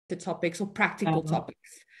the topics, or practical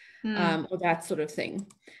topics, or that sort of thing.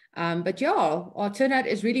 But yeah, our turnout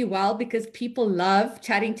is really well because people love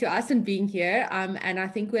chatting to us and being here. And I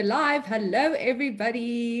think we're live. Hello,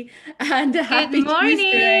 everybody, and happy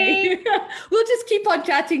Tuesday. We'll just keep on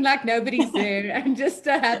chatting like nobody's there and just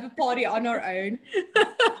have a party on our own.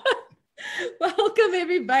 Welcome,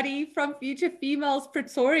 everybody, from Future Females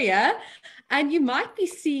Pretoria. And you might be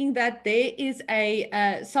seeing that there is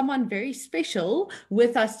someone very special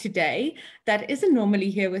with us today that isn't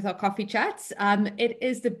normally here with our coffee chats. It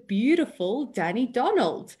is the beautiful Dani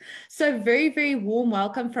Donald. So very, very warm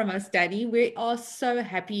welcome from us, Dani. We are so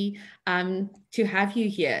happy to have you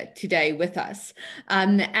here today with us.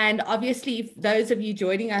 And obviously, if those of you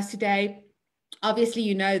joining us today, obviously,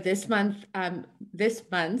 you know, this month's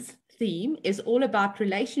theme is all about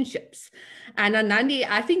relationships. And Anandi,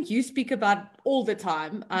 I think you speak about all the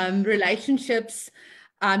time, relationships.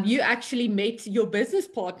 You actually met your business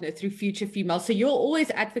partner through Future Female. So you're always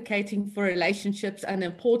advocating for relationships and the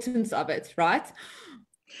importance of it, right?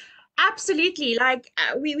 Absolutely. Like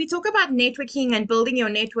we talk about networking and building your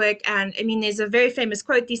network. And I mean, there's a very famous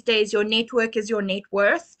quote these days, your network is your net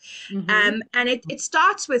worth. And it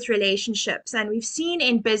starts with relationships. And we've seen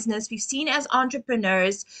in business, we've seen as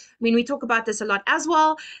entrepreneurs, I mean, we talk about this a lot as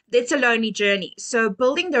well. It's a lonely journey. So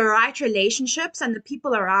building the right relationships and the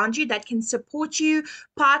people around you that can support you,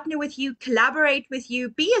 partner with you, collaborate with you,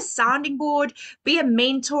 be a sounding board, be a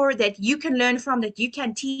mentor that you can learn from, that you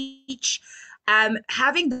can teach.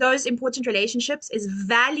 Having those important relationships is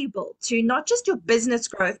valuable to not just your business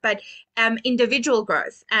growth, but individual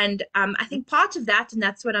growth. And I think part of that, and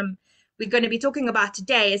that's what we're going to be talking about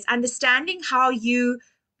today, is understanding how you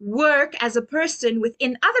work as a person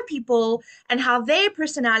within other people and how their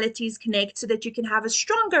personalities connect so that you can have a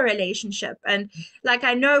stronger relationship. And like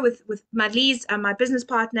I know with Marlies, my business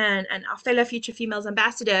partner and our fellow Future Females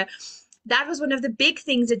ambassador, that was one of the big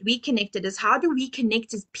things that we connected, is how do we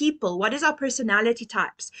connect as people? What is our personality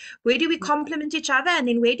types? Where do we complement each other? And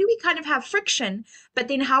then where do we kind of have friction? But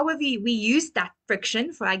then how have we use that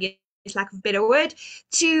friction, for I guess lack of a better word,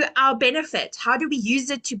 to our benefit? How do we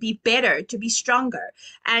use it to be better, to be stronger?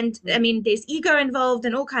 And I mean, there's ego involved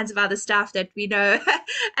and all kinds of other stuff that we know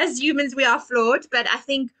as humans, we are flawed. But I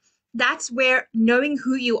think that's where knowing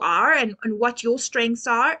who you are and what your strengths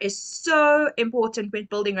are is so important when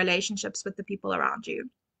building relationships with the people around you.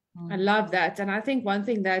 I love that. And I think one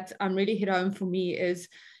thing that really hit home for me is,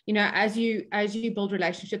 you know, as you build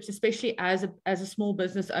relationships, especially as a small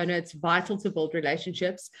business owner, it's vital to build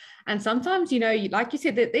relationships. And sometimes, you know, like you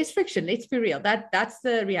said, there's friction. Let's be real. That's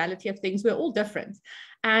the reality of things. We're all different.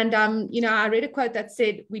 And, you know, I read a quote that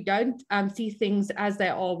said, we don't see things as they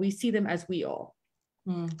are. We see them as we are.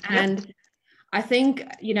 And I think,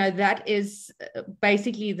 you know, that is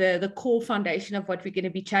basically the core foundation of what we're going to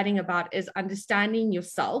be chatting about, is understanding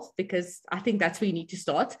yourself, because I think that's where you need to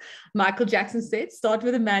start. Michael Jackson said, start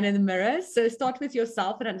with a man in the mirror. So start with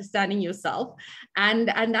yourself and understanding yourself. And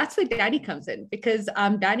that's where Dani comes in, because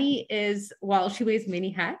Dani is, well, she wears many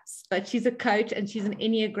hats, but she's a coach and she's an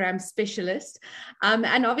Enneagram specialist.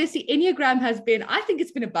 And obviously Enneagram has been, I think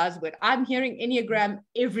it's been a buzzword. I'm hearing Enneagram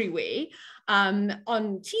everywhere. On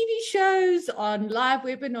TV shows, on live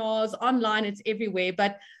webinars, online, it's everywhere.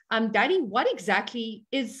 But Dani, what is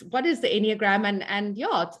the Enneagram? And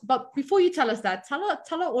yeah, but before you tell us that, tell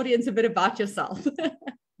our audience a bit about yourself.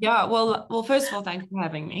 Yeah, well, first of all, thanks for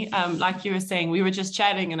having me. Like you were saying, we were just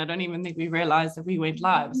chatting and I don't even think we realized that we went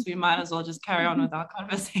live. So we might as well just carry on with our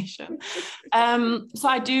conversation. So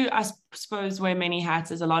I suppose, wear many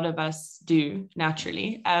hats, as a lot of us do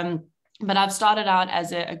naturally. But I've started out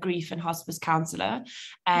as a grief and hospice counselor,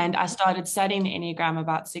 and I started studying the Enneagram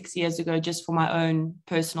about 6 years ago just for my own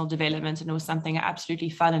personal development. And it was something I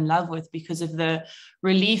absolutely fell in love with because of the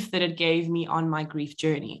relief that it gave me on my grief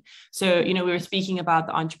journey. So, you know, we were speaking about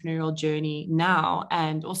the entrepreneurial journey now,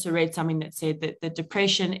 and also read something that said that the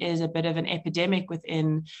depression is a bit of an epidemic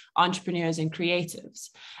within entrepreneurs and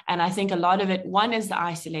creatives. And I think a lot of it, one, is the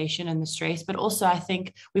isolation and the stress, but also I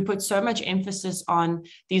think we put so much emphasis on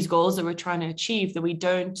these goals that we're trying to achieve that we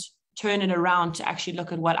don't turn it around to actually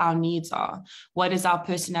look at what our needs are. What is our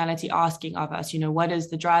personality asking of us? You know, what is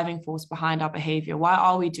the driving force behind our behavior? Why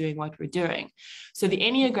are we doing what we're doing? So the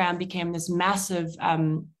Enneagram became this massive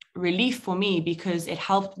relief for me, because it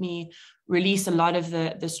helped me release a lot of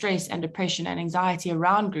the stress and depression and anxiety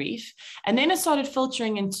around grief. And then it started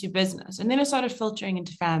filtering into business, and then it started filtering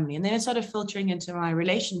into family, and then it started filtering into my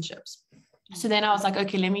relationships. So then I was like,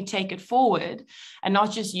 okay, let me take it forward and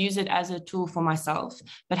not just use it as a tool for myself,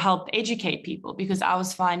 but help educate people, because I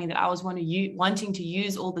was finding that I was wanting to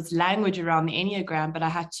use all this language around the Enneagram, but I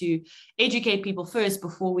had to educate people first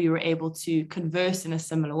before we were able to converse in a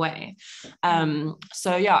similar way.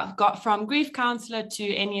 So yeah, got from grief counselor to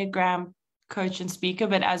Enneagram coach and speaker,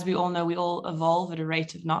 but as we all know, we all evolve at a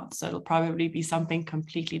rate of knots, so it'll probably be something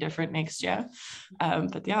completely different next year.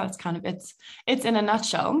 But yeah, it's in a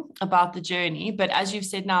nutshell about the journey. But as you've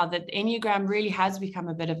said now, that Enneagram really has become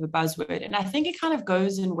a bit of a buzzword, and I think it kind of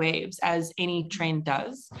goes in waves, as any trend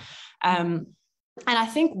does. And I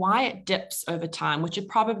think why it dips over time, which it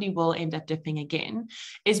probably will end up dipping again,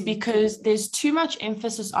 is because there's too much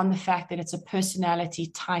emphasis on the fact that it's a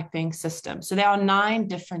personality typing system. So there are 9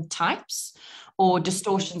 different types or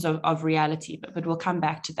distortions of reality, but we'll come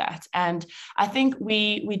back to that. And I think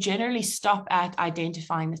we generally stop at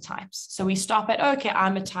identifying the types. So we stop at, okay,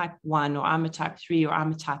 I'm a type 1, or I'm a type 3, or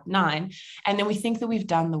I'm a type 9. And then we think that we've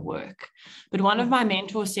done the work. But one of my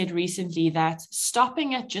mentors said recently that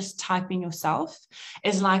stopping at just typing yourself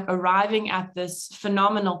is like arriving at this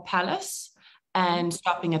phenomenal palace and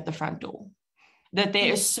stopping at the front door. That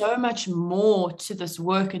there is so much more to this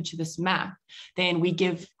work and to this map than we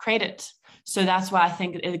give credit. So that's why I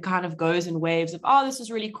think it kind of goes in waves of, oh, this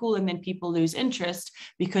is really cool. And then people lose interest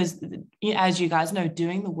because, as you guys know,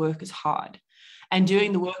 doing the work is hard. And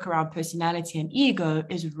doing the work around personality and ego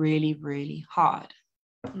is really, really hard.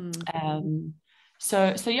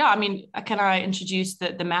 So yeah, I mean, can I introduce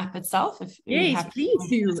the map itself? Yes, please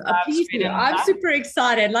do. Please do. I'm super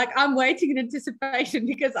excited. Like, I'm waiting in anticipation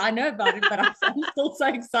because I know about it, but I'm still so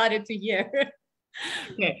excited to hear.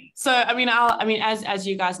 Okay, so I mean, as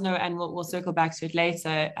you guys know, and we'll circle back to it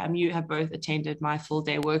later. You have both attended my full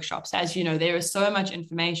day workshops. As you know, there is so much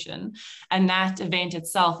information, and that event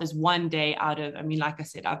itself is one day out of. I mean, like I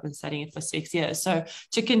said, I've been studying it for 6 years. So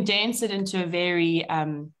to condense it into a very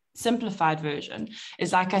simplified version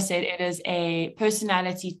is, like I said, it is a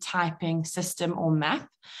personality typing system or map.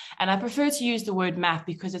 And I prefer to use the word map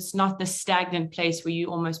because it's not the stagnant place where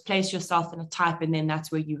you almost place yourself in a type and then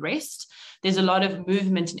that's where you rest. There's a lot of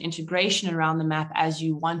movement and integration around the map as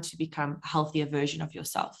you want to become a healthier version of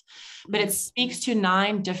yourself. But it speaks to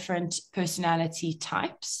 9 different personality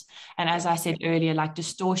types. And as I said earlier, like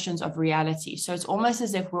distortions of reality. So it's almost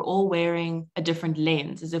as if we're all wearing a different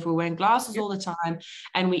lens, as if we're wearing glasses all the time,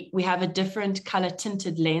 and we have a different color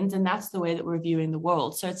tinted lens, and that's the way that we're viewing the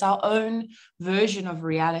world. So it's our own version of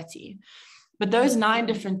reality. But those 9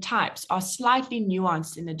 different types are slightly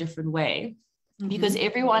nuanced in a different way, because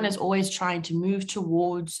everyone is always trying to move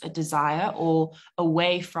towards a desire or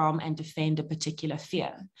away from and defend a particular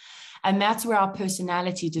fear. And that's where our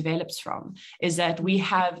personality develops from, is that we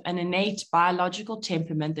have an innate biological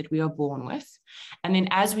temperament that we are born with. And then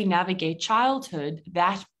as we navigate childhood,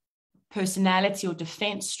 that personality or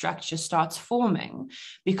defense structure starts forming,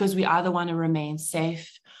 because we either want to remain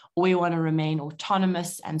safe, or we want to remain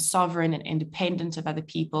autonomous and sovereign and independent of other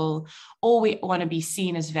people, or we want to be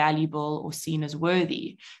seen as valuable or seen as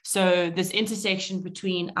worthy. So this intersection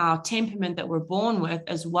between our temperament that we're born with,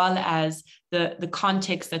 as well as the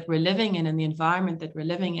context that we're living in and the environment that we're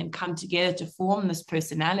living in, come together to form this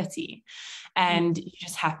personality. And you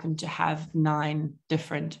just happen to have 9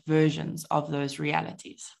 different versions of those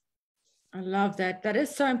realities. I love that. That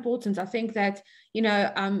is so important. I think that,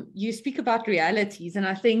 you speak about realities, and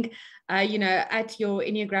I think, at your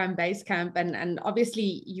Enneagram base camp, and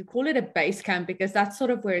obviously you call it a base camp because that's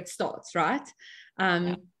sort of where it starts, right?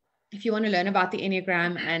 If you want to learn about the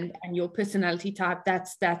Enneagram and your personality type,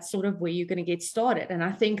 that's sort of where you're going to get started. And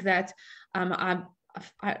I think that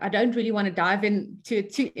I don't really want to dive into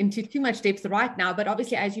too much depth right now, but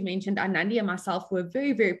obviously, as you mentioned, Anandi and myself were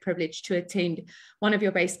very, very privileged to attend one of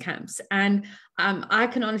your base camps. And I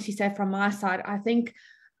can honestly say from my side, I think,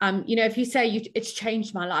 if you say it's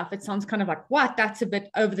changed my life, it sounds kind of like, what? That's a bit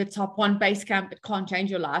over the top. One base camp, it can't change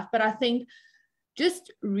your life. But I think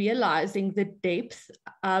just realizing the depth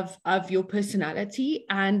of your personality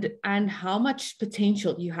and how much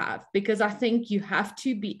potential you have, because I think you have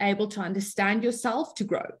to be able to understand yourself to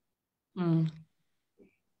grow.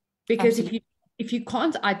 Because Absolutely. if you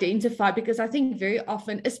can't identify, because I think very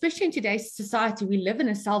often, especially in today's society, we live in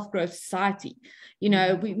a self-growth society. We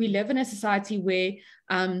live in a society where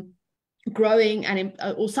growing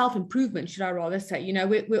or self-improvement, should I rather say,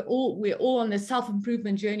 we're all on this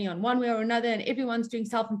self-improvement journey on one way or another, and everyone's doing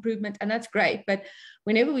self-improvement, and that's great. But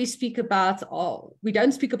whenever we speak about we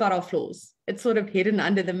don't speak about our flaws. It's sort of hidden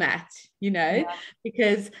under the mat,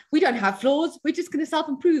 because we don't have flaws. We're just going to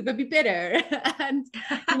self-improve and be better. And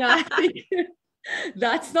I think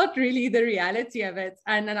That's not really the reality of it.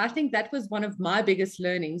 And I think that was one of my biggest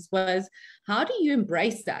learnings was, how do you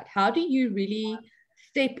embrace that? How do you really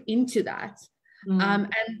step into that? And,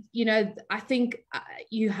 you know, I think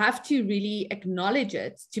you have to really acknowledge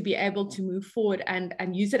it to be able to move forward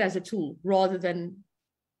and use it as a tool rather than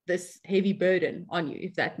this heavy burden on you,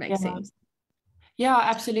 if that makes sense. Yeah,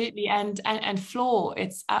 absolutely. And floor,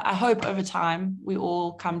 it's, I hope over time we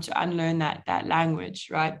all come to unlearn that language,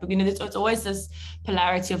 right? But, you know, it's always this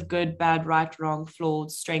polarity of good, bad, right, wrong,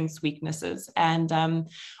 flawed, strengths, weaknesses. And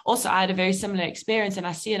also I had a very similar experience, and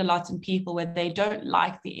I see it a lot in people where they don't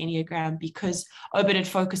like the Enneagram because, oh, but it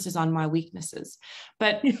focuses on my weaknesses.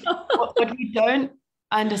 But what we don't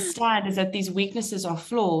understand is that these weaknesses or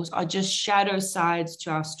flaws are just shadow sides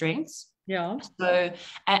to our strengths. Yeah. So,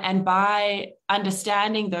 and by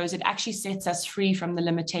understanding those, it actually sets us free from the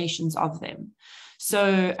limitations of them.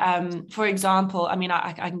 So, for example, I mean,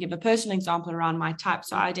 I can give a personal example around my type.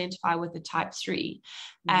 So I identify with the type 3,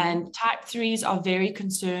 and type 3s are very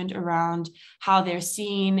concerned around how they're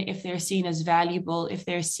seen, if they're seen as valuable, if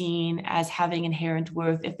they're seen as having inherent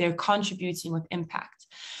worth, if they're contributing with impact.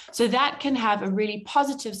 So that can have a really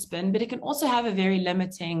positive spin, but it can also have a very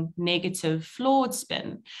limiting, negative, flawed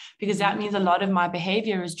spin, because that means a lot of my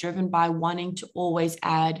behavior is driven by wanting to always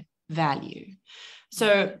add value.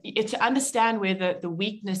 So to understand where the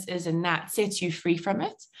weakness is in that sets you free from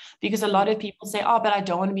it, because a lot of people say, oh, but I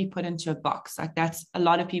don't want to be put into a box. Like that's a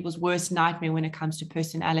lot of people's worst nightmare when it comes to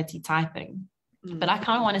personality typing. But I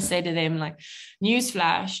kind of want to say to them, like,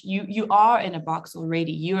 newsflash, you are in a box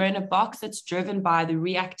already. You're in a box that's driven by the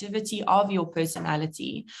reactivity of your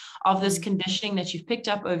personality, of this conditioning that you've picked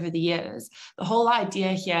up over the years. The whole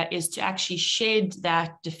idea here is to actually shed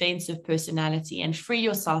that defensive personality and free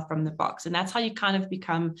yourself from the box. And that's how you kind of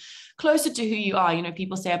become closer to who you are. You know,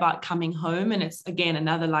 people say about coming home, and it's, again,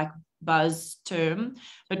 another like buzz term.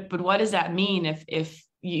 But what does that mean if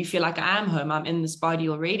you feel like I am home, I'm in this body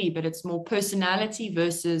already? But it's more personality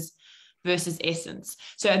versus essence.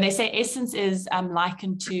 So, and they say essence is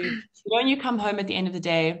likened to when you come home at the end of the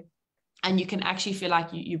day and you can actually feel like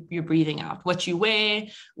you're breathing out. What you wear,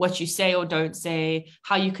 what you say or don't say,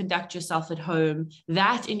 how you conduct yourself at home,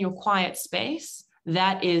 that in your quiet space,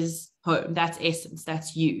 that is home. That's essence.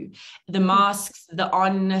 That's you. The masks, the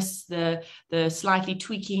onness, the slightly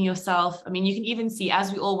tweaking yourself. I mean, you can even see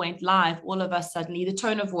as we all went live, all of us suddenly the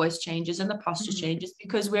tone of voice changes and the posture changes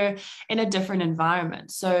because we're in a different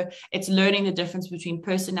environment. So it's learning the difference between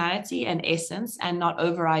personality and essence and not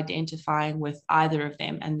over-identifying with either of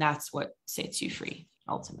them. And that's what sets you free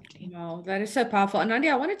ultimately. Wow, that is so powerful. And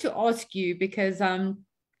Nadia, I wanted to ask you because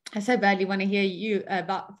I so badly want to hear you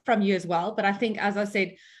from you as well. But I think, as I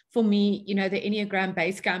said, for me, you know, the Enneagram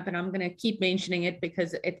Base Camp, and I'm going to keep mentioning it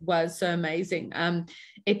because it was so amazing.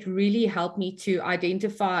 It really helped me to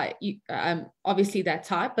identify, obviously that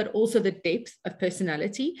type, but also the depth of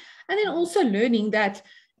personality. And then also learning that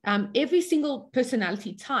every single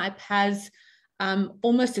personality type has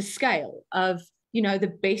almost a scale of, you know, the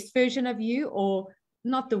best version of you, or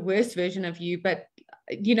not the worst version of you, but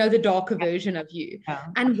you know, the darker version of you. Yeah.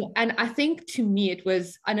 And I think to me it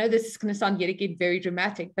was, I know this is going to sound yet again very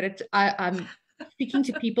dramatic, but I'm speaking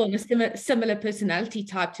to people in a similar personality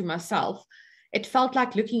type to myself. It felt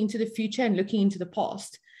like looking into the future and looking into the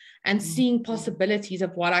past and seeing possibilities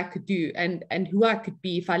of what I could do and who I could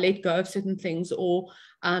be if I let go of certain things or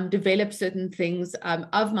develop certain things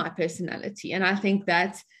of my personality. And I think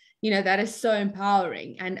that, you know, that is so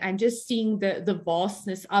empowering, and just seeing the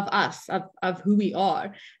vastness of us, of who we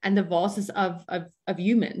are, and the vastness of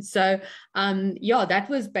humans. So yeah, that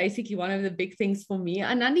was basically one of the big things for me.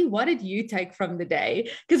 And Nandi, what did you take from the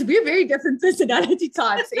day? Because we're very different personality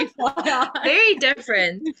types. Very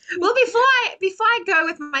different. Well, before I go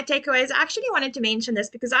with my takeaways, I actually wanted to mention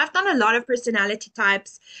this because I've done a lot of personality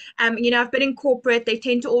types. You know, I've been in corporate. They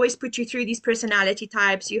tend to always put you through these personality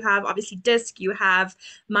types. You have obviously DISC, you have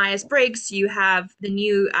Myers-Briggs, you have the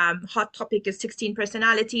new hot topic is 16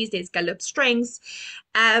 personalities. There's Gallup Strengths.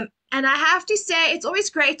 And I have to say, it's always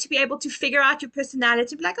great to be able to figure out your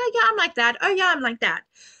personality, be like, oh yeah, I'm like that. Oh yeah, I'm like that.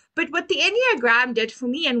 But what the Enneagram did for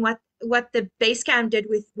me, and what the base camp did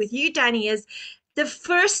with you, Dani, is the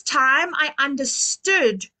first time I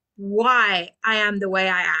understood why I am the way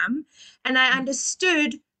I am, and I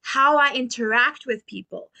understood how I interact with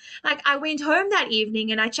people. Like, I went home that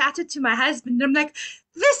evening and I chatted to my husband, and I'm like,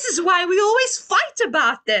 this is why we always fight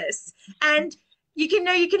about this. And you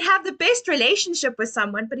can have the best relationship with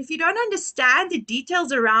someone, but if you don't understand the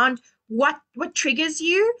details around what triggers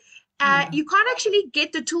you you can't actually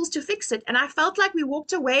get the tools to fix it. And I felt like we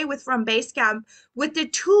walked away from Basecamp with the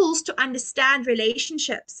tools to understand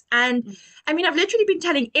relationships. And I mean, I've literally been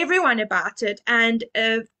telling everyone about it. And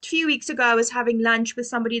a few weeks ago, I was having lunch with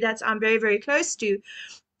somebody that I'm very, very close to.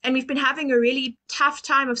 And we've been having a really tough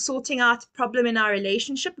time of sorting out a problem in our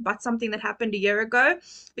relationship about something that happened a year ago,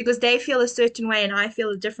 because they feel a certain way and I feel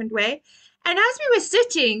a different way. And as we were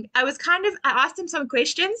sitting, I asked him some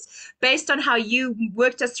questions based on how you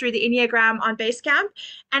worked us through the Enneagram on Basecamp.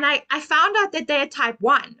 And I found out that they're type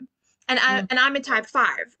 1. And I'm a type 5.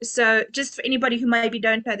 So just for anybody who maybe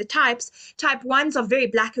don't know the types, type 1s are very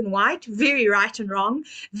black and white, very right and wrong,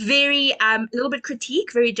 very a little bit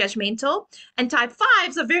critique, very judgmental. And type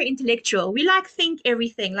 5s are very intellectual. We think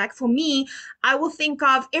everything. Like for me, I will think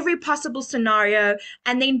of every possible scenario,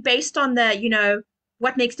 and then based on the,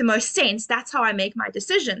 what makes the most sense, that's how I make my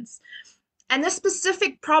decisions. And the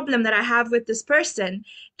specific problem that I have with this person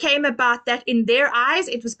came about that in their eyes,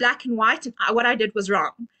 it was black and white, and what I did was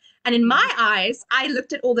wrong. And in my eyes, I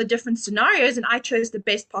looked at all the different scenarios and I chose the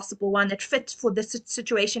best possible one that fit for the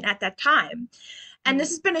situation at that time. And this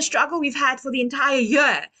has been a struggle we've had for the entire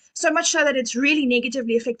year, so much so that it's really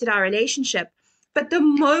negatively affected our relationship. But the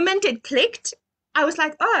moment it clicked, I was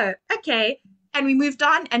like, oh, okay. And we moved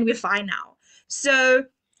on and we're fine now. So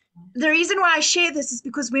the reason why I share this is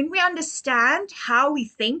because when we understand how we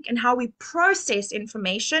think and how we process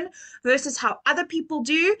information versus how other people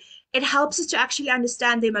do, it helps us to actually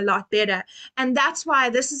understand them a lot better. And that's why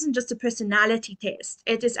this isn't just a personality test.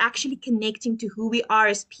 It is actually connecting to who we are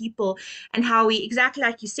as people and how we, exactly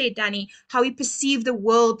like you said, Dani, how we perceive the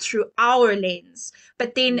world through our lens.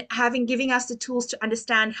 But then giving us the tools to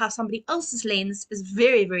understand how somebody else's lens is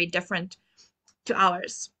very, very different to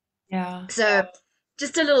ours. Yeah. So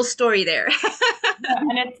just a little story there.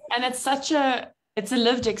 and it's a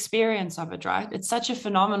lived experience of it, right? It's such a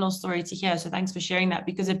phenomenal story to hear. So thanks for sharing that,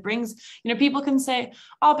 because it brings, people can say,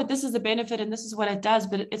 oh, but this is the benefit and this is what it does,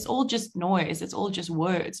 but it's all just noise. It's all just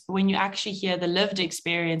words. But when you actually hear the lived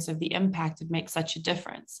experience of the impact, it makes such a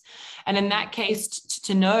difference. And in that case,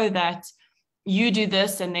 to know that you do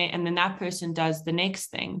this and then that person does the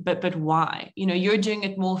next thing, but why? You're doing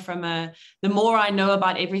it more from the more I know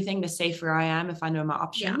about everything, the safer I am if I know my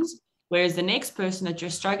options. Yeah. Whereas the next person that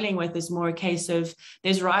you're struggling with is more a case of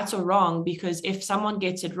there's right or wrong, because if someone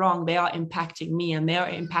gets it wrong, they are impacting me and they are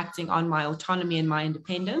impacting on my autonomy and my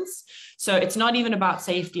independence. So it's not even about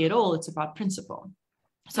safety at all. It's about principle.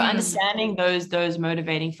 So understanding those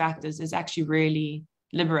motivating factors is actually really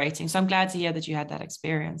liberating. So I'm glad to hear that you had that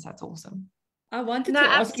experience. That's awesome. I wanted to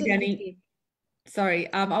ask you, Dani. Sorry,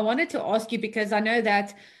 I wanted to ask you because I know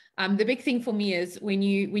that the big thing for me is when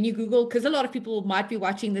you Google, because a lot of people might be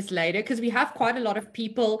watching this later, because we have quite a lot of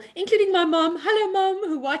people, including my mom. Hello, Mom,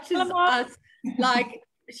 who watches us. Like,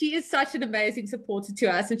 she is such an amazing supporter to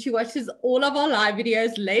us, and she watches all of our live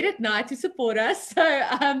videos late at night to support us. So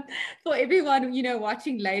for everyone,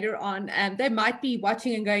 watching later on, they might be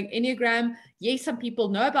watching and going, Enneagram, yes, some people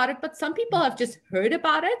know about it, but some people have just heard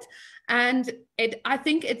about it. And I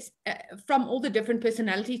think it's from all the different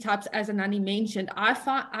personality types, as Anani mentioned, I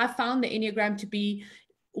found the Enneagram to be,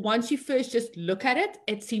 once you first just look at it,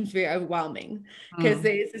 it seems very overwhelming, because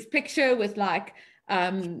there's this picture with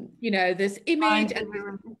this image and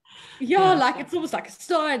like it's almost like a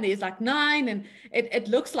star and there's like 9 and it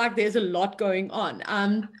looks like there's a lot going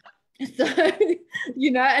on. So,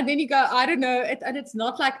 and then you go, I don't know, and it's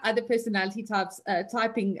not like other personality types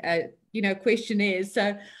typing, questionnaires.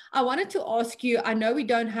 So I wanted to ask you, I know we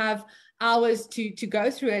don't have hours to go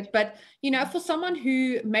through it, but, for someone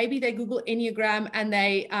who maybe they Google Enneagram and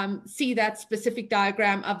they see that specific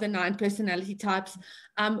diagram of the 9 personality types,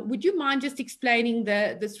 would you mind just explaining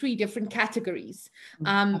the 3 different categories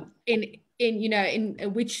in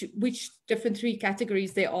which different 3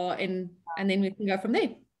 categories there are in, and then we can go from there.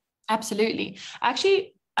 Absolutely.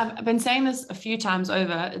 Actually, I've been saying this a few times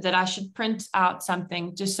over that I should print out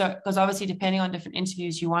something just so, because obviously depending on different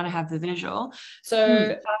interviews, you want to have the visual. So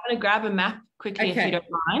I'm going to grab a map quickly, if you don't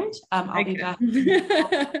mind. I'll be back.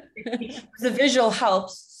 The visual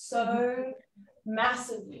helps so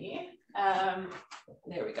massively.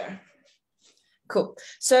 There we go. Cool.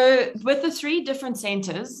 So with the 3 different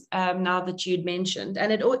centers, now that you'd mentioned,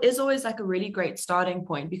 and it is always like a really great starting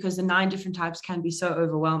point, because the 9 different types can be so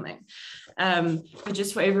overwhelming. But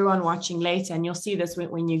just for everyone watching later, and you'll see this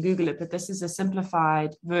when you Google it, but this is a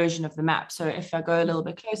simplified version of the map. So if I go a little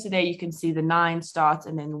bit closer there, you can see the 9 starts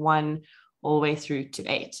and then 1 all the way through to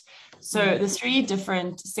 8. So the three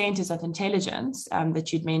different centers of intelligence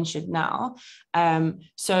that you'd mentioned now.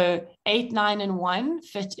 So 8, 9, and 1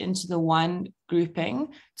 fit into the 1 grouping.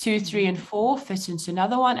 2, 3, and 4 fit into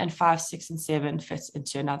another one, and 5, 6, and 7 fits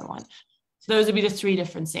into another one. So those would be the 3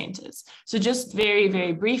 different centers. So just very,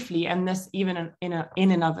 very briefly, and this even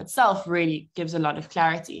in and of itself really gives a lot of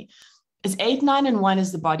clarity, is 8, 9, and 1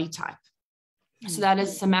 is the body type. So that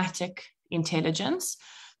is somatic intelligence.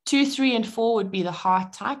 2, 3, and 4 would be the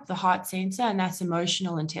heart type, the heart center, and that's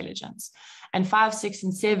emotional intelligence. And 5, 6,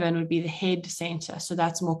 and 7 would be the head center. So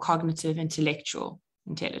that's more cognitive, intellectual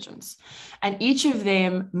intelligence. And each of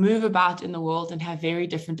them move about in the world and have very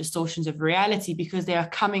different distortions of reality because they are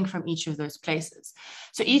coming from each of those places.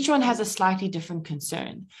 So each one has a slightly different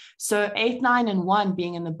concern. So 8, 9, and 1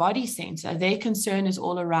 being in the body center, their concern is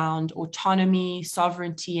all around autonomy,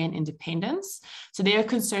 sovereignty, and independence. So they are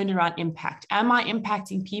concerned around impact. Am I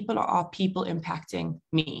impacting people, or are people impacting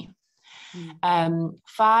me?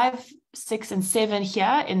 5, 6, and 7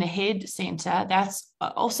 here in the head center, that's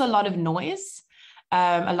also a lot of noise.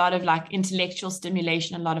 A lot of like intellectual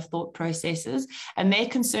stimulation, a lot of thought processes, and their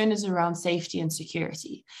concern is around safety and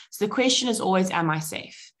security. So the question is always, am I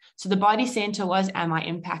safe? So the body center was, am I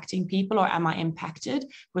impacting people, or am I impacted?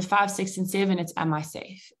 With 5, 6, and 7, it's, am I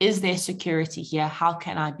safe? Is there security here? How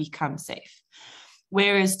can I become safe?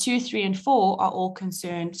 Whereas 2, 3, and 4 are all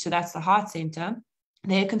concerned, so that's the heart center,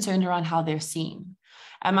 they're concerned around how they're seen.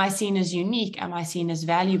 Am I seen as unique? Am I seen as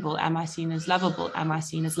valuable? Am I seen as lovable? Am I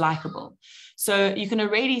seen as likable? So you can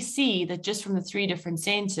already see that just from the 3 different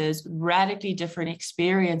centers, radically different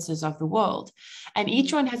experiences of the world. And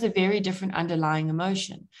each one has a very different underlying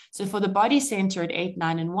emotion. So for the body center at 8,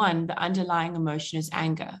 9, and 1, the underlying emotion is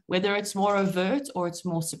anger, whether it's more overt or it's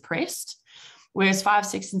more suppressed. Whereas 5,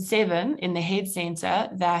 6, and 7 in the head center,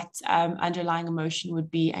 that underlying emotion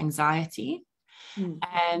would be anxiety.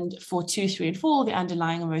 And for 2, 3, and 4, the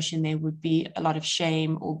underlying emotion there would be a lot of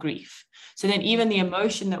shame or grief. So then even the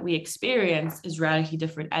emotion that we experience is radically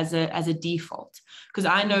different as a default. Because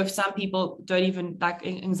I know some people don't even like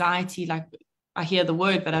anxiety, like I hear the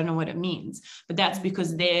word, but I don't know what it means. But that's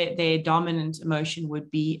because their dominant emotion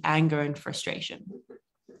would be anger and frustration.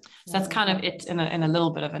 So that's kind of it in a little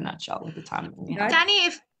bit of a nutshell with the time.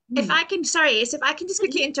 Dani, if I can, sorry, so if I can just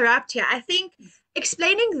quickly interrupt here, I think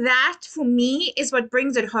explaining that for me is what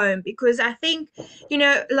brings it home, because I think,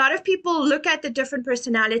 a lot of people look at the different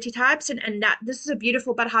personality types, and that this is a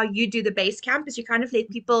beautiful about how you do the base camp is you kind of let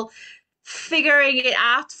people figuring it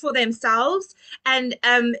out for themselves. And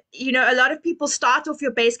a lot of people start off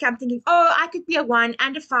your base camp thinking, oh, I could be a 1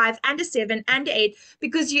 and a 5 and a 7 and a 8,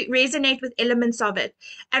 because you resonate with elements of it.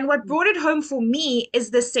 And what brought it home for me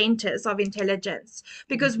is the centers of intelligence,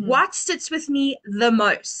 because what sits with me the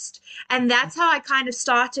most. And that's how I kind of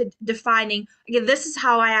started defining, okay, this is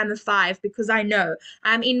how I am a 5, because I know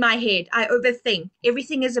I'm in my head. I overthink.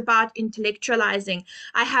 Everything is about intellectualizing.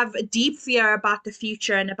 I have a deep fear about the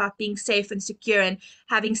future and about being safe and secure and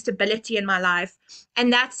having stability in my life.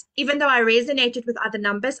 And that's, even though I resonated with other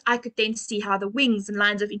numbers, I could then see how the wings and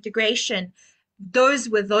lines of integration, those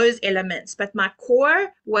were those elements. But my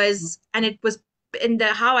core was, and it was in the,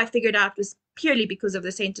 how I figured out was purely because of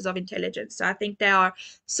the centers of intelligence. So I think they are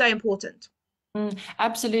so important.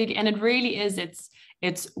 Absolutely. And it really is,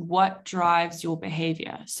 it's what drives your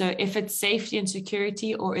behavior. So if it's safety and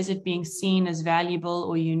security, or is it being seen as valuable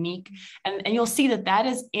or unique? And you'll see that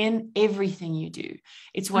is in everything you do.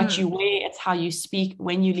 It's what you wear, it's how you speak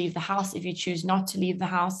when you leave the house, if you choose not to leave the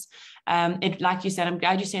house. Like you said, I'm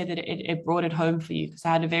glad you said that it brought it home for you, because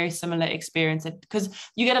I had a very similar experience, because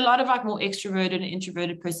you get a lot of like more extroverted and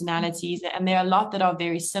introverted personalities, and there are a lot that are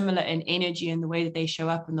very similar in energy and the way that they show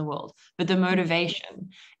up in the world, but the motivation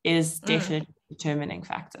is definitely a determining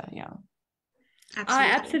factor. Yeah.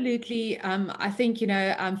 Absolutely. I think,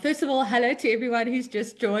 first of all, hello to everyone who's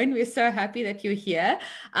just joined. We're so happy that you're here.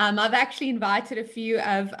 I've actually invited a few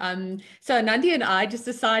of, so Nandi and I, just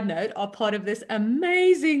a side note, are part of this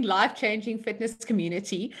amazing life-changing fitness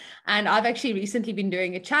community. And I've actually recently been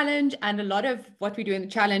doing a challenge, and a lot of what we do in the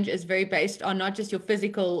challenge is very based on not just your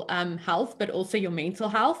physical health, but also your mental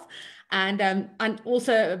health. And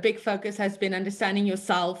also a big focus has been understanding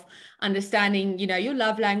yourself, understanding, your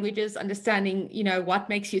love languages, understanding, what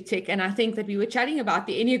makes you tick. And I think that we were chatting about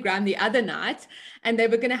the Enneagram the other night, and they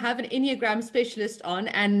were going to have an Enneagram specialist on,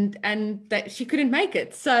 and that she couldn't make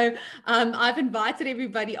it. So I've invited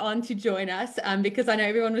everybody on to join us because I know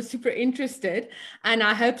everyone was super interested. And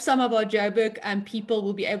I hope some of our Joburg people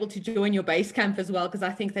will be able to join your base camp as well, because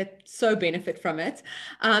I think they so benefit from it.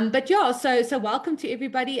 But yeah, so welcome to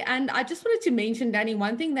everybody. And I just wanted to mention, Dani,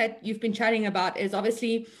 one thing that you've been chatting about is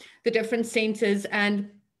obviously the different centers. And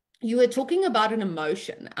you were talking about an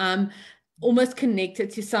emotion, almost connected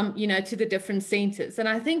to some, to the different centers. And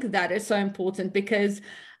I think that is so important, because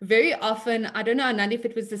very often, I don't know, Anandi, if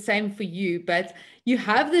it was the same for you, but you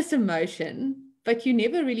have this emotion, but you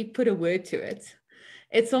never really put a word to it.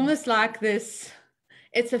 It's almost like this,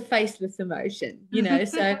 it's a faceless emotion,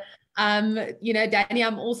 so Dani,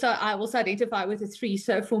 I also identify with a 3.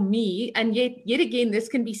 So for me, and yet again, this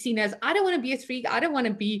can be seen as, I don't want to be a 3. I don't want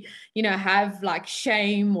to be, have like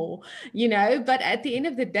shame or, but at the end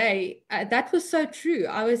of the day, that was so true.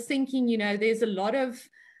 I was thinking, there's a lot of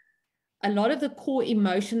the core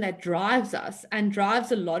emotion that drives us and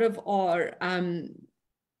drives a lot of our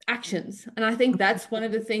actions. And I think that's one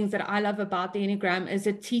of the things that I love about the Enneagram, is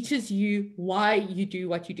it teaches you why you do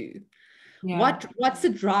what you do. Yeah. What's the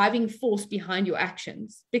driving force behind your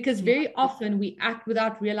actions? Because very often we act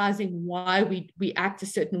without realizing why we act a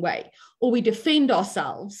certain way, or we defend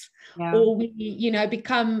ourselves, or we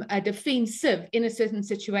become defensive in a certain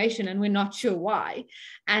situation and we're not sure why.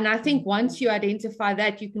 And I think once you identify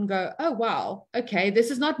that, you can go, oh wow, okay, this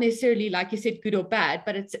is not necessarily, like you said, good or bad,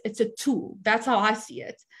 but it's a tool. That's how I see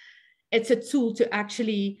it. It's a tool to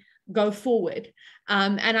actually go forward.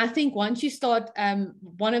 And I think once you start,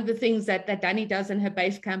 one of the things that Dani does in her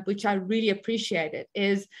base camp, which I really appreciated,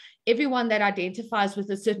 is everyone that identifies with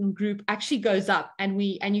a certain group actually goes up, and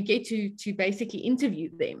you get to basically interview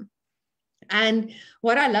them. And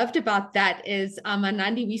what I loved about that is,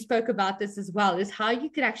 Anandi, we spoke about this as well, is how you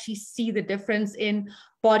could actually see the difference in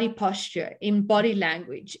body posture, in body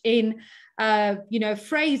language, in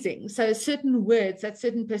phrasing. So certain words that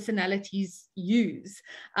certain personalities use,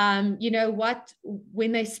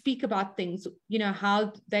 when they speak about things,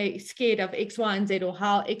 how they're scared of X, Y, and Z, or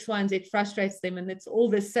how X, Y, and Z frustrates them, and it's all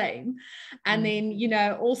the same. And then,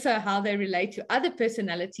 also how they relate to other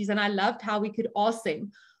personalities. And I loved how we could ask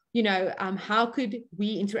them, how could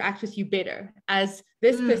we interact with you better as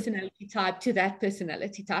this personality type to that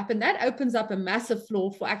personality type? And that opens up a massive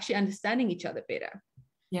floor for actually understanding each other better.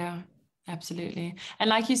 Yeah. Absolutely.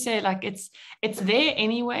 And like you say, like it's there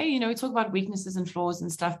anyway, we talk about weaknesses and flaws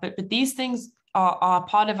and stuff, but these things are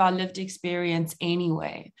part of our lived experience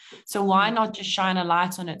anyway. So why not just shine a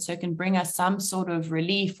light on it so it can bring us some sort of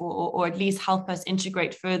relief, or at least help us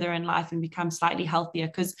integrate further in life and become slightly healthier?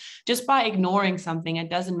 Because just by ignoring something, it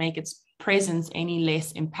doesn't make its presence any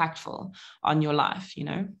less impactful on your life,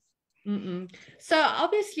 So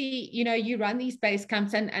obviously, you run these base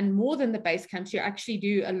camps, and more than the base camps, you actually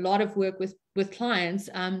do a lot of work with clients.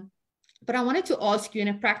 But I wanted to ask you in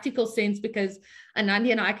a practical sense, because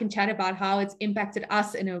Anandi and I can chat about how it's impacted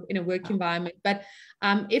us in a work environment. But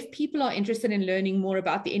if people are interested in learning more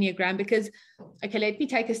about the Enneagram, because, okay, let me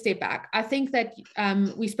take a step back. I think that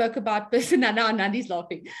we spoke about Nandi's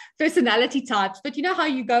laughing, personality types, but you know how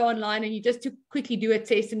you go online and you just to quickly do a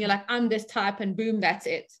test and you're like, I'm this type, and boom, that's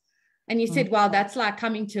it. And you said, well, that's like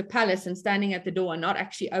coming to a palace and standing at the door and not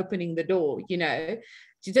actually opening the door,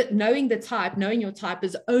 knowing the type, knowing your type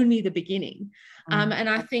is only the beginning. And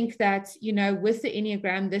I think that, with the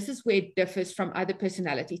Enneagram, this is where it differs from other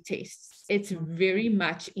personality tests. It's very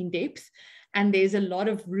much in depth, and there's a lot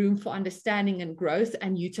of room for understanding and growth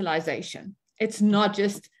and utilization. It's not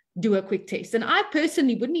just do a quick test. And I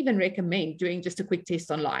personally wouldn't even recommend doing just a quick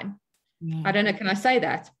test online. I don't know, can I say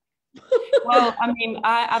that? Well, I mean,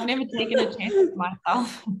 I've never taken a test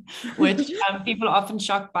myself, which people are often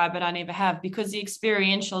shocked by, but I never have, because the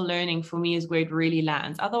experiential learning for me is where it really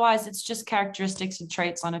lands. Otherwise, it's just characteristics and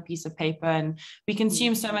traits on a piece of paper, and we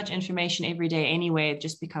consume so much information every day anyway, it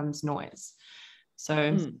just becomes noise.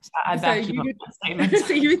 So I back you up that statement.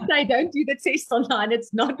 So you would say, don't do the test online.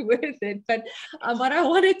 It's not worth it. But what I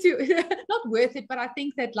wanted to, not worth it, but I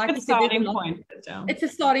think that, like you said, it's a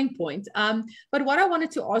starting point. But what I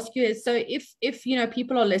wanted to ask you is, so if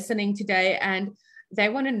people are listening today and they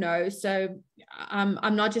want to know, so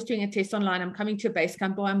I'm not just doing a test online, I'm coming to a base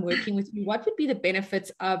camp, or I'm working with you, what would be the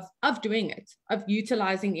benefits of doing it, of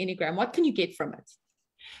utilizing Enneagram? What can you get from it?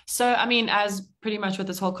 So, I mean, as pretty much what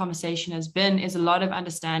this whole conversation has been, is a lot of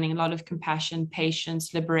understanding, a lot of compassion,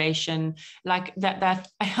 patience, liberation, like that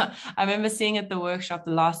I remember seeing at the workshop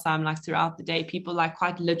the last time, like throughout the day, people like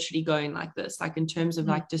quite literally going like this, like in terms of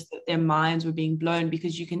like just that their minds were being blown,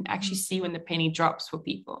 because you can actually see when the penny drops for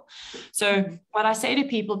people. So what I say to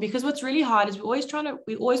people, because what's really hard is we always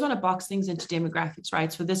want to box things into demographics,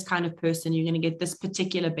 right? So this kind of person, you're going to get this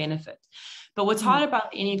particular benefit. But what's hard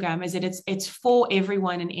about the Enneagram is that it's for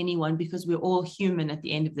everyone and anyone, because we're all human at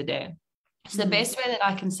the end of the day. So the best way that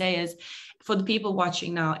I can say is, for the people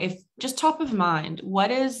watching now, if just top of mind,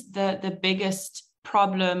 what is the biggest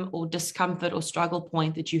problem or discomfort or struggle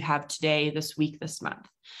point that you have today, this week, this month?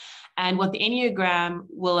 And what the Enneagram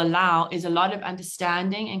will allow is a lot of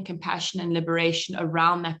understanding and compassion and liberation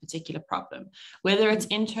around that particular problem, whether it's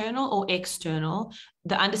internal or external.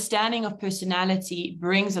 The understanding of personality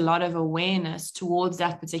brings a lot of awareness towards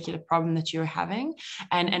that particular problem that you're having.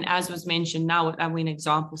 And as was mentioned now, I mean,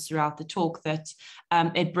 examples throughout the talk, that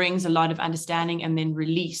it brings a lot of understanding and then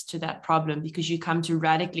release to that problem, because you come to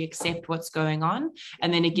radically accept what's going on,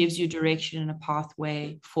 and then it gives you direction and a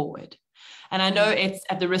pathway forward. And I know it's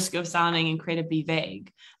at the risk of sounding incredibly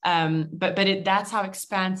vague, but that's how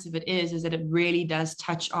expansive it is that it really does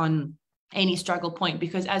touch on any struggle point,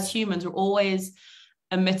 because as humans, we're always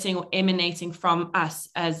emitting or emanating from us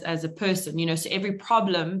as a person, you know, so every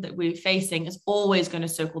problem that we're facing is always going to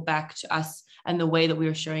circle back to us and the way that we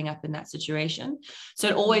were showing up in that situation. So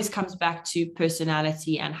it always comes back to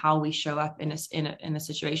personality and how we show up in a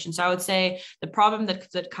situation. So I would say the problem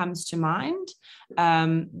that comes to mind,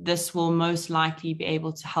 this will most likely be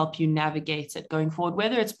able to help you navigate it going forward,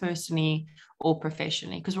 whether it's personally or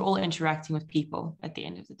professionally, because we're all interacting with people at the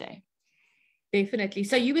end of the day. Definitely.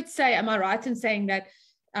 So you would say, am I right in saying that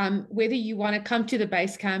whether you want to come to the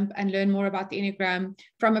base camp and learn more about the Enneagram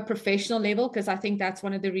from a professional level, because I think that's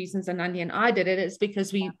one of the reasons Anandi and I did it, is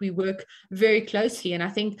because we work very closely. And I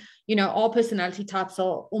think, you know, our personality types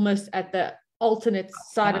are almost at the alternate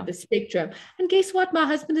side of the spectrum. And guess what? My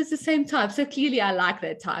husband is the same type. So clearly I like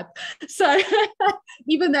that type. So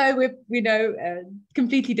even though we're, you know,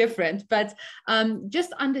 completely different, but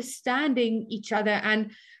just understanding each other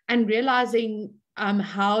and realizing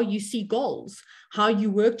how you see goals, how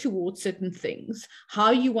you work towards certain things,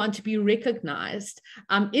 how you want to be recognized.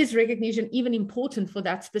 Is recognition even important for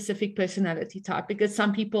that specific personality type? Because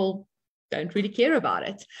some people don't really care about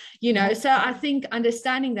it, you know. So I think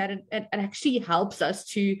understanding that it actually helps us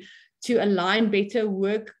to align better,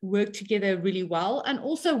 work together really well. And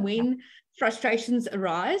also when frustrations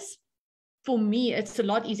arise, for me, it's a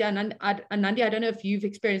lot easier. And Anandi, I don't know if you've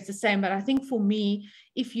experienced the same, but I think for me,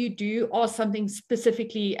 if you do ask something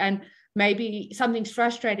specifically and maybe something's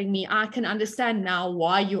frustrating me, I can understand now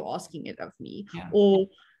why you're asking it of me, or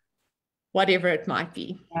whatever it might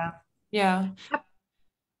be. Yeah.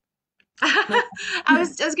 I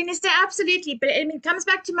was going to say absolutely, but I mean, it comes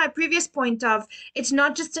back to my previous point of it's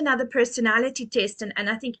not just another personality test, and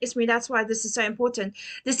I think, Ismail, that's why this is so important.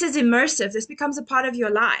 This is immersive. This becomes a part of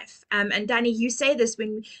your life. And Dani, you say this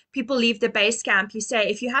when people leave the base camp. You say,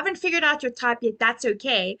 if you haven't figured out your type yet, that's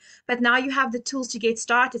okay, but now you have the tools to get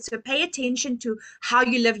started. So pay attention to how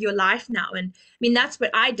you live your life now. And I mean, that's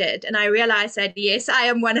what I did, and I realized that yes, I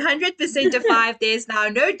am 100% a 5. There's now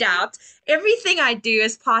no doubt. Everything I do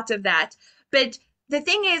is part of that. But the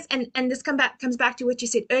thing is, and this comes back to what you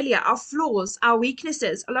said earlier, our flaws, our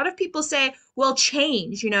weaknesses. A lot of people say, well,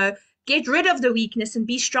 change, you know, get rid of the weakness and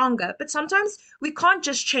be stronger. But sometimes we can't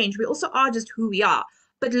just change. We also are just who we are.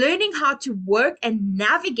 But learning how to work and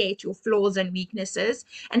navigate your flaws and weaknesses,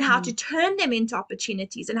 and how to turn them into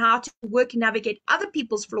opportunities, and how to work and navigate other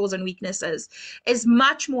people's flaws and weaknesses is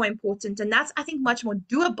much more important. And that's, I think, much more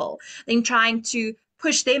doable than trying to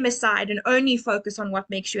push them aside and only focus on what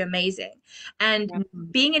makes you amazing. And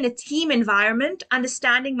being in a team environment,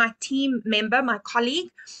 understanding my team member, my colleague,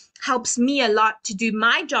 helps me a lot to do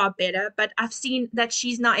my job better, but I've seen that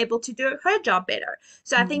she's now able to do her job better.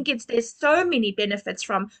 So I think there's so many benefits,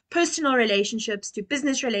 from personal relationships to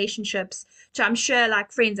business relationships to, I'm sure,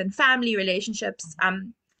 like friends and family relationships.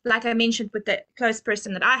 Like I mentioned with the close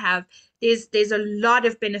person that I have, there's a lot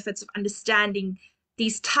of benefits of understanding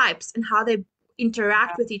these types and how they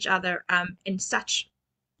interact with each other in such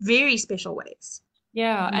very special ways.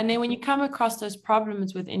 Yeah. And then when you come across those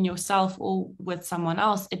problems within yourself or with someone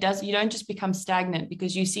else, you don't just become stagnant,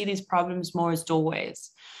 because you see these problems more as doorways.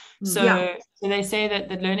 So they say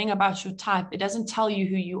that learning about your type, it doesn't tell you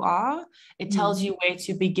who you are. It tells you where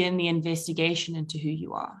to begin the investigation into who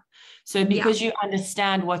you are. So because you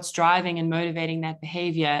understand what's driving and motivating that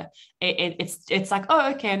behavior, it's like,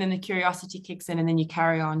 oh, okay. And then the curiosity kicks in, and then you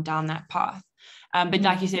carry on down that path. But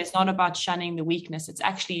like you said, it's not about shunning the weakness. It's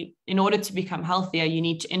actually, in order to become healthier, you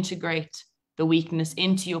need to integrate the weakness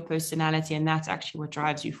into your personality. And that's actually what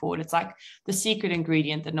drives you forward. It's like the secret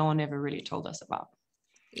ingredient that no one ever really told us about.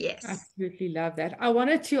 Yes. Absolutely love that. I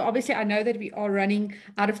wanted to, obviously, I know that we are running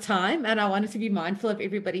out of time, and I wanted to be mindful of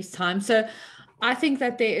everybody's time. So I think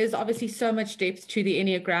that there is obviously so much depth to the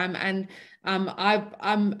Enneagram, and I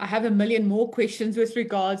have a million more questions with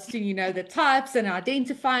regards to, you know, the types and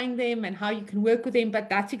identifying them and how you can work with them. But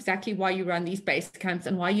that's exactly why you run these base camps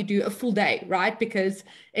and why you do a full day, right? Because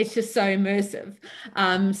it's just so immersive.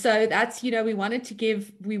 So that's, you know, we wanted to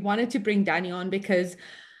bring Dani on because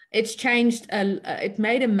It's changed, it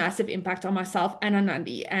made a massive impact on myself and on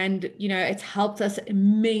Nandi. And, you know, it's helped us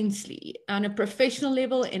immensely on a professional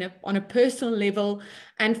level, on a personal level.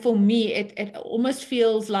 And for me, it almost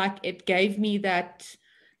feels like it gave me that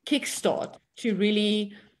kickstart to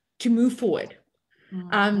really, to move forward.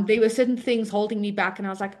 There were certain things holding me back, and I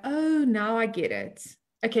was like, oh, now I get it.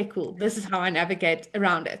 Okay, cool. This is how I navigate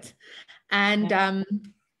around it. And,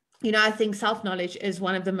 you know, I think self-knowledge is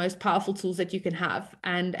one of the most powerful tools that you can have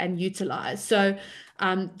and utilize. So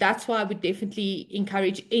that's why I would definitely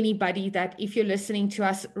encourage anybody that if you're listening to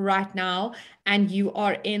us right now and you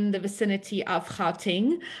are in the vicinity of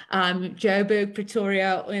Gauteng, Joburg,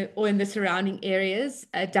 Pretoria, or in the surrounding areas,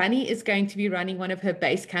 Dani is going to be running one of her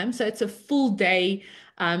base camps. So it's a full day.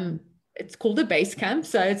 It's called a base camp,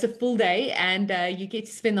 so it's a full day, and you get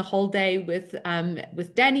to spend the whole day with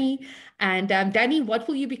Dani. And Dani, what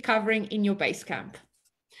will you be covering in your base camp?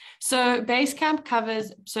 So base camp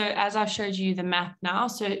covers, so as I've showed you the map now,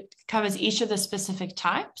 so it covers each of the specific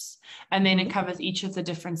types, and then it covers each of the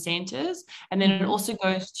different centers. And then it also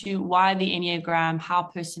goes to why the Enneagram, how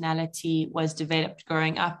personality was developed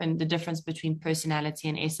growing up, and the difference between personality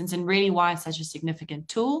and essence, and really why it's such a significant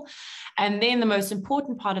tool. And then the most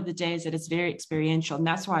important part of the day is that it's very experiential. And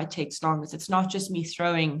that's why it takes long. It's not just me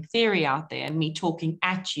throwing theory out there and me talking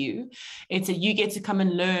at you. It's that you get to come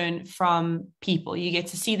and learn from people. You get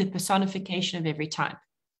to see the personification of every type.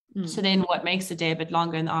 So then what makes the day a bit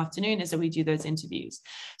longer in the afternoon is that we do those interviews.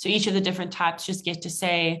 So each of the different types just get to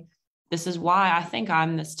say, this is why I think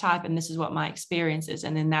I'm this type, and this is what my experience is.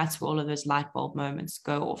 And then that's where all of those light bulb moments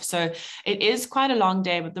go off. So it is quite a long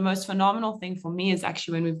day, but the most phenomenal thing for me is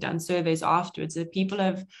actually when we've done surveys afterwards, that people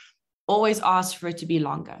have always asked for it to be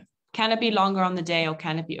longer. Can it be longer on the day, or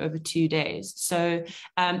can it be over 2 days? So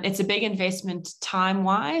it's a big investment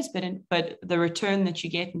time-wise, but the return that you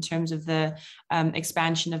get in terms of the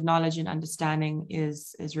expansion of knowledge and understanding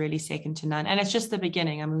is really second to none. And it's just the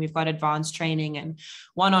beginning. I mean, we've got advanced training and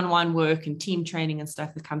one-on-one work and team training and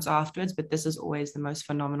stuff that comes afterwards, but this is always the most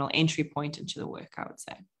phenomenal entry point into the work, I would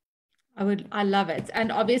say. I love it.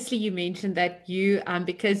 And obviously you mentioned that you,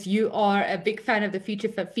 because you are a big fan of the Future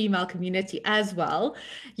for Female community as well,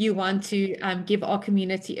 you want to give our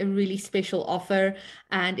community a really special offer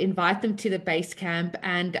and invite them to the base camp.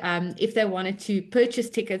 And if they wanted to purchase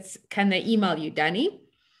tickets, can they email you, Dani?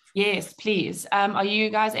 Yes, please. Are you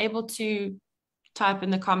guys able to type in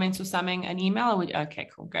the comments or something, an email? Okay,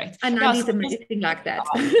 cool, great. And Nani's amazing like that.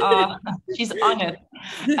 She's on it.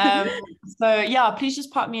 So yeah, please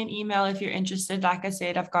just pop me an email if you're interested. Like I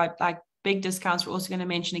said, I've got like big discounts. We're also going to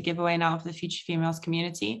mention a giveaway now for the Future Females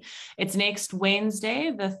community. It's next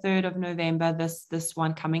Wednesday, the 3rd of November, this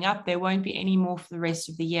one coming up. There won't be any more for the rest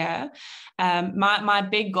of the year. My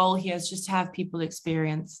big goal here is just to have people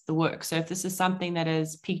experience the work. So if this is something that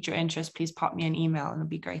has piqued your interest, please pop me an email, and it'll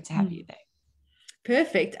be great to have you there.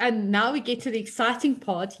 Perfect. And now we get to the exciting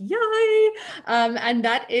part. Yay! And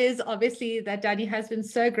that is obviously that Dani has been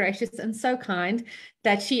so gracious and so kind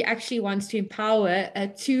that she actually wants to empower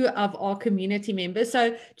 2 of our community members.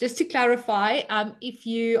 So just to clarify, if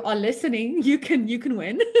you are listening, you can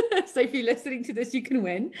win. So if you're listening to this, you can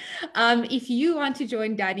win. If you want to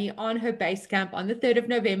join Dani on her base camp on the 3rd of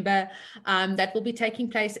November, that will be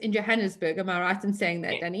taking place in Johannesburg. Am I right in saying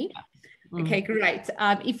that, Dani? Okay, great.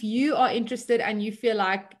 If you are interested and you feel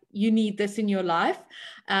like you need this in your life,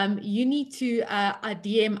 you need to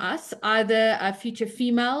DM us, either Future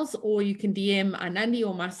Females, or you can DM Anandi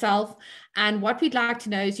or myself. And what we'd like to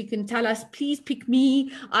know is you can tell us, please pick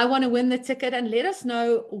me. I want to win the ticket, and let us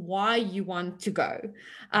know why you want to go.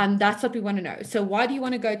 That's what we want to know. So why do you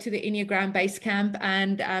want to go to the Enneagram base camp?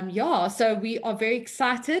 And yeah, so we are very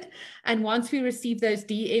excited. And once we receive those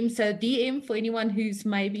DMs, so DM for anyone who's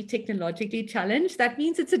maybe technologically challenged, that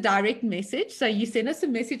means it's a direct message. So you send us a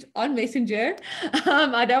message on Messenger.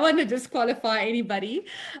 I don't want to disqualify anybody.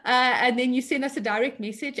 And then you send us a direct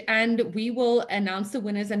message, and we will announce the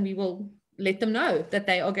winners, and we will let them know that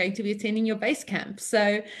they are going to be attending your base camp.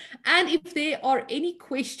 So, and if there are any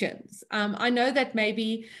questions, I know that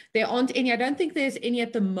maybe there aren't any. I don't think there's any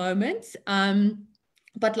at the moment.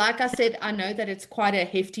 But like I said, I know that it's quite a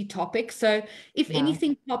hefty topic. So if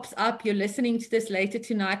anything pops up, you're listening to this later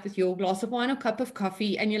tonight with your glass of wine or cup of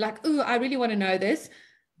coffee, and you're like, oh, I really want to know this,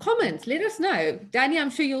 comment, let us know. Dani, I'm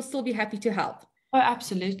sure you'll still be happy to help. Oh,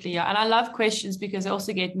 absolutely. Yeah. And I love questions because they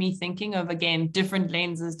also get me thinking of, again, different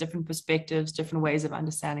lenses, different perspectives, different ways of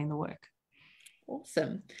understanding the work.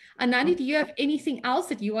 Awesome. Anandi, do you have anything else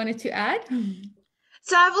that you wanted to add?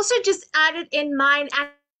 So I've also just added in mine and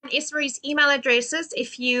Esmerie's email addresses.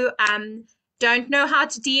 If you don't know how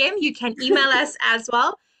to DM, you can email us as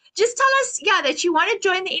well. just tell us, yeah, that you want to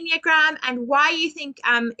join the Enneagram and why you think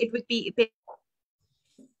it would be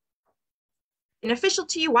beneficial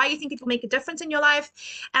to you, why you think it will make a difference in your life.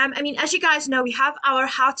 I mean, as you guys know, we have our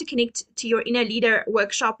How to Connect to Your Inner Leader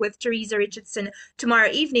workshop with Teresa Richardson tomorrow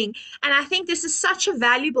evening. And I think this is such a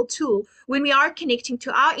valuable tool when we are connecting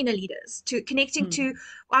to our inner leaders, to connecting to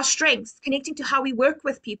our strengths, connecting to how we work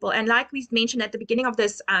with people. And like we mentioned at the beginning of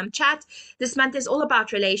this chat, this month is all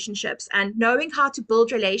about relationships and knowing how to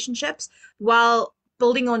build relationships while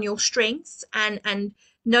building on your strengths and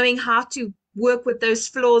knowing how to work with those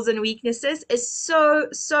flaws and weaknesses is so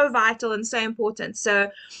vital and so important.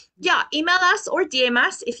 So yeah, email us or DM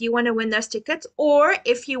us if you want to win those tickets, or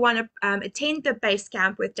if you want to attend the base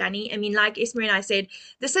camp with Dani. I mean, like Esme and I said,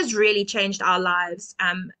 this has really changed our lives,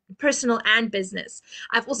 personal and business.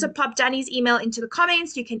 I've also popped Dani's email into the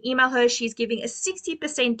comments. You can email her. She's giving a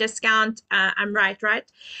 60% discount. I'm right?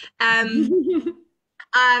 To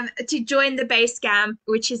join the base camp,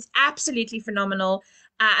 which is absolutely phenomenal.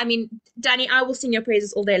 I mean, Dani, I will sing your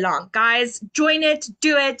praises all day long. Guys, join it,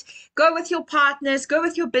 do it. Go with your partners, go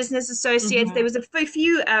with your business associates. There was a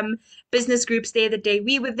few business groups there the day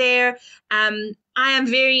we were there. I am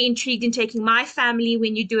very intrigued in taking my family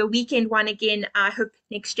when you do a weekend one again, I hope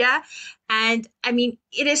next year. And I mean,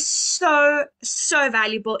 it is so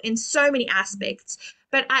valuable in so many aspects.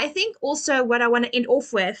 But I think also what I want to end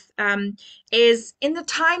off with is in the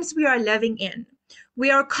times we are living in, we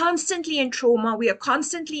are constantly in trauma. We are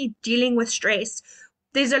constantly dealing with stress.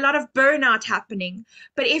 There's a lot of burnout happening.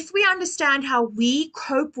 But if we understand how we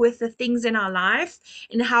cope with the things in our life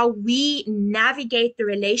and how we navigate the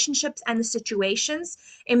relationships and the situations,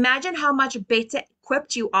 imagine how much better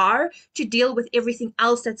equipped you are to deal with everything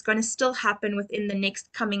else that's going to still happen within the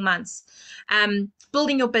next coming months.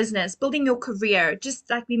 Building your business, building your career, just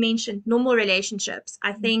like we mentioned, normal relationships.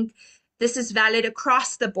 I think this is valid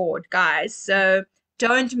across the board, guys. So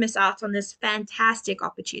don't miss out on this fantastic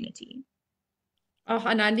opportunity. Oh,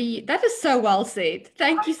 Anandi, that is so well said.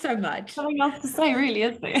 Thank you so much. Something else to say, really,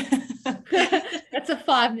 isn't there? That's a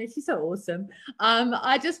 5 minutes. She's so awesome.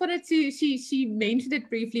 I just wanted to, she mentioned it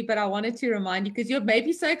briefly, but I wanted to remind you, because you're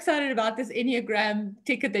maybe so excited about this Enneagram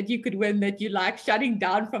ticket that you could win that you like shutting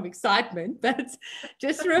down from excitement. But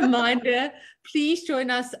just a reminder, please join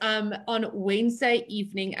us on Wednesday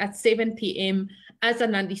evening at 7 p.m. As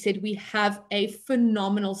Anandi said, we have a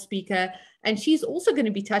phenomenal speaker, and she's also going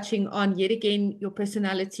to be touching on, yet again, your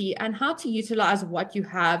personality and how to utilize what you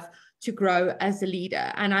have to grow as a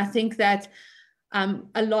leader. And I think that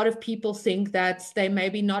a lot of people think that they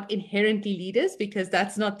maybe not inherently leaders because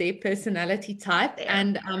that's not their personality type.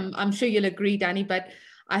 And I'm sure you'll agree, Dani, but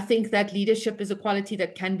I think that leadership is a quality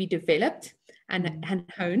that can be developed and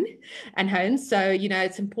honed. So, you know,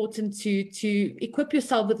 it's important to equip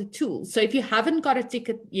yourself with the tools. So if you haven't got a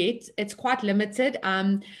ticket yet, it's quite limited.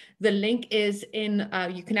 The link is in,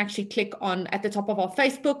 you can actually click on at the top of our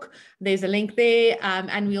Facebook. There's a link there.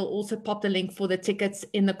 And we'll also pop the link for the tickets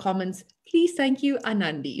in the comments. Please, thank you,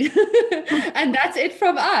 Anandi. And that's it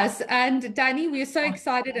from us. And Dani, we're so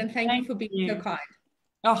excited, and thank you for being so kind.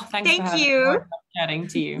 Oh, thanks for having me. Chatting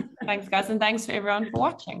to you. Thanks, guys. And thanks for everyone for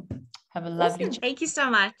watching. Have a lovely Thank you so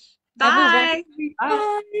much. Bye.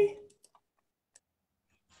 Bye.